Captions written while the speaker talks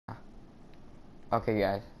Okay,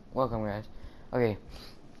 guys, welcome, guys. Okay,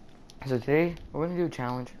 so today we're gonna do a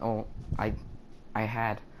challenge. Oh, I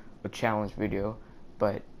had a challenge video,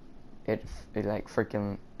 but it like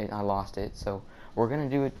freaking I lost it. So we're gonna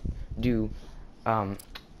do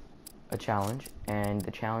a challenge, and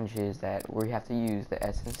the challenge is that we have to use the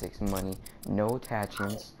SN6 money, no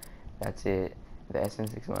attachments. That's it, the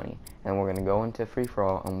SN6 money, and we're gonna go into free for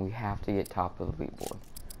all, and we have to get top of the leaderboard.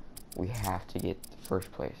 We have to get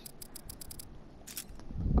first place.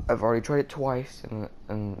 I've already tried it twice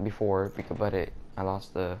and before, but I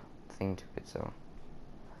lost the thing to it, so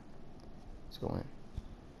let's go in.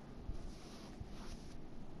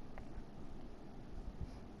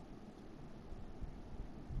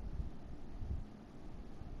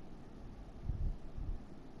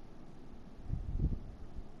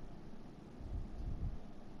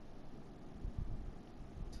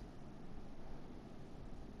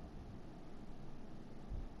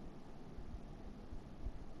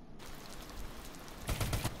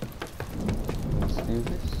 Let's do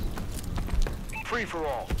this. Free for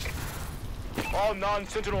all. All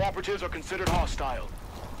non-Sentinel operatives are considered hostile.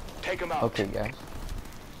 Take them out. Okay, guys.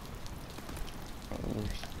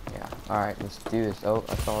 Yeah. All right, let's do this. Oh,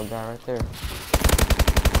 I saw a guy right there.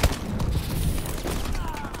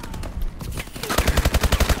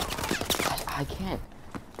 I can't.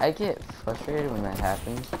 I get frustrated when that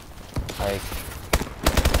happens. Like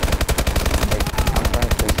I'm trying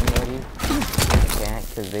to kill somebody, I can't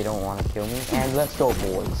because they don't want to kill me. And let's go,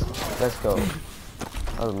 boys. Let's go.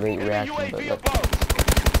 A late reaction, but let's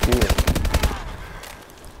do it.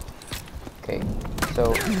 Okay,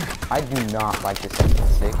 so I do not like the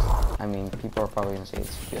SN6. I mean, people are probably gonna say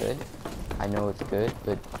it's good. I know it's good,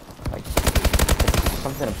 but like, there's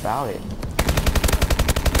something about it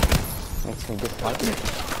makes me dislike it.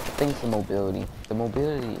 I think it's the mobility. The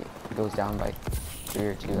mobility goes down by 3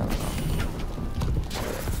 or 2. I don't know.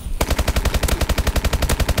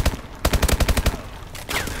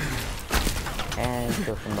 And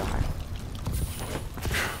go from behind.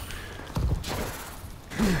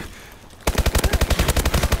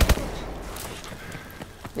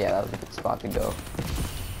 Yeah, that was a good spot to go.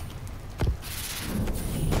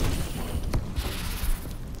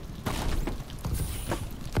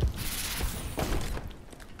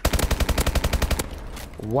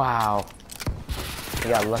 Wow. I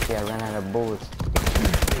got lucky, I ran out of bullets.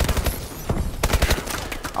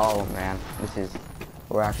 Oh man,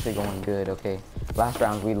 we're actually going good. Okay, last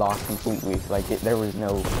round we lost completely. Like there was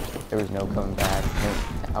no coming back.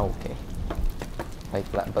 Oh, okay.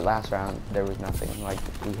 But last round there was nothing. Like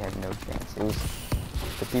we had no chance. It was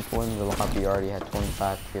the people in the lobby already had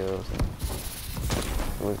 25 kills, and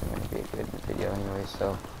it wasn't gonna be a good video anyway.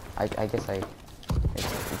 So I guess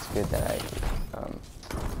it's good that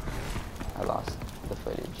I lost the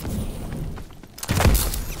footage.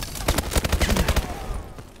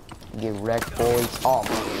 Get wrecked, boys. Oh,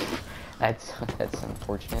 that's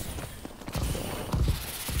unfortunate.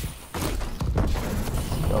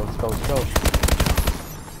 Let's go.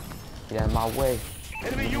 Get out of my way.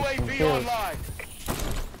 Enemy UAV online.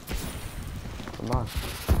 Come on.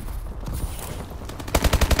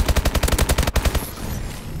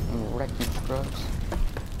 I'm gonna wreck you scrubs.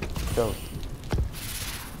 Let's go.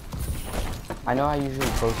 I know I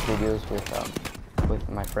usually post videos with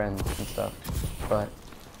my friends and stuff, but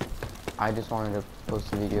I just wanted to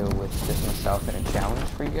post a video with just myself and a challenge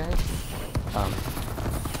for you guys.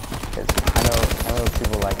 Cause I know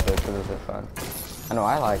people like those, so those are fun. I know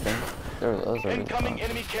I like them. Those are really Incoming fun.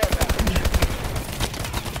 enemy care package.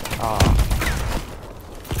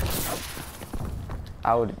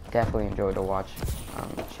 I would definitely enjoy to watch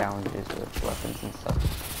challenges with weapons and stuff.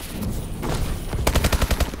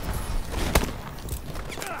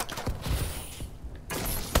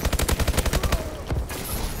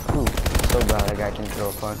 Ooh, so glad that guy can throw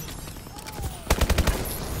a punch.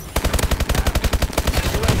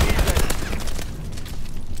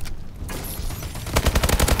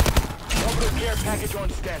 Care package on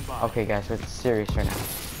standby. Okay, guys, it's serious right now.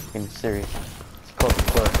 It's getting serious. It's close.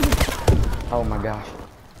 Oh my gosh,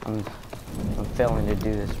 I'm failing to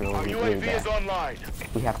do this really UAV bad. is online.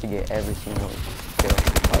 We have to get every single kill.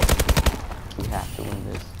 Like, we have to win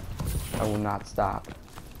this. I will not stop.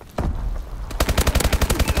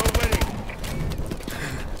 We're winning.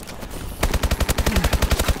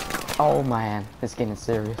 Oh man, it's getting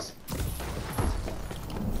serious.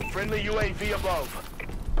 Friendly UAV above.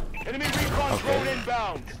 Enemy recon drone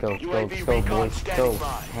inbound. Let's go, UAV go, recon boys, standing go.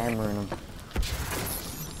 by. Hammering them.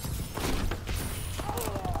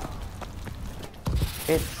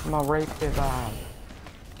 It's my rape vibe.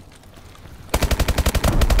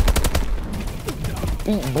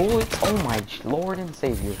 Eat bullets. Oh my Lord and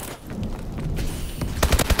Savior.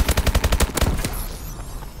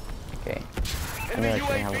 Okay. I knew I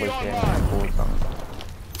shouldn't have wasted any bullets on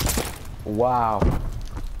them. Wow.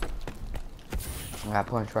 I got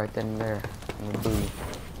punched right then and there in the booty.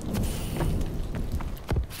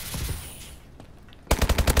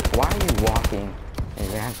 Why are you walking in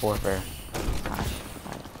advanced warfare? Gosh.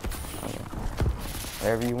 Okay.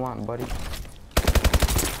 Whatever you want, buddy.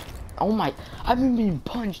 Oh my, I've been being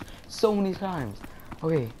punched so many times.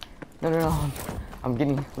 Okay. No. I'm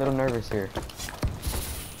getting a little nervous here.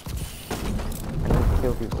 I need to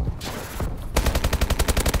kill people.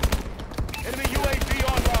 Enemy UAV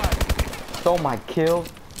online. Stole my kill.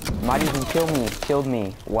 Might even kill me. Killed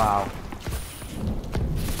me. Wow.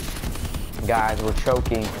 Guys, we're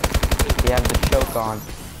choking. We have the choke on.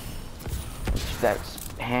 It's that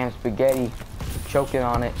ham spaghetti. Choking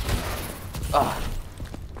on it. Ugh.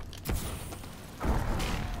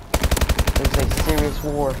 This is a serious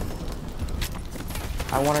war.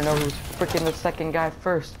 I want to know who's freaking the second guy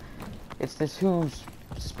first. It's this who's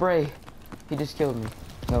spray. He just killed me.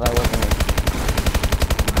 No, that wasn't me.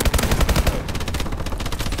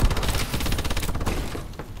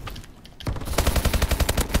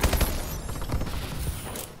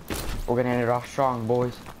 We're gonna end it off strong,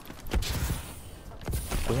 boys.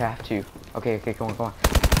 We have to. Okay, come on.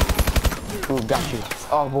 Ooh, got you.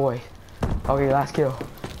 Oh boy. Okay, last kill.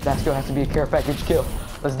 Last kill has to be a care package kill.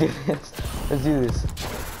 Let's do this. Let's do this.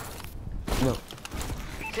 No.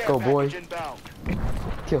 Go, boy.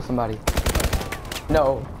 Kill somebody.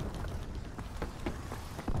 No.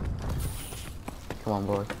 Come on,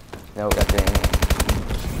 boy. No, that's it.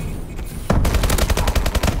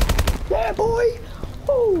 Yeah, boy.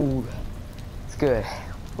 Woo. It's good.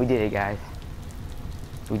 We did it, guys.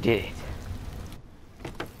 We did it.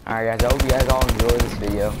 Alright, guys. I hope you guys all enjoyed this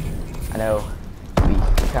video. I know we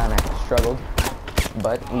kind of struggled,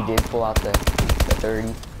 but we did pull out the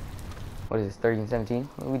 30. What is this, 30 and 17?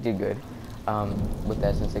 We did good with the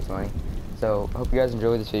SN6 money. So, hope you guys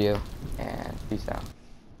enjoyed this video, and peace out.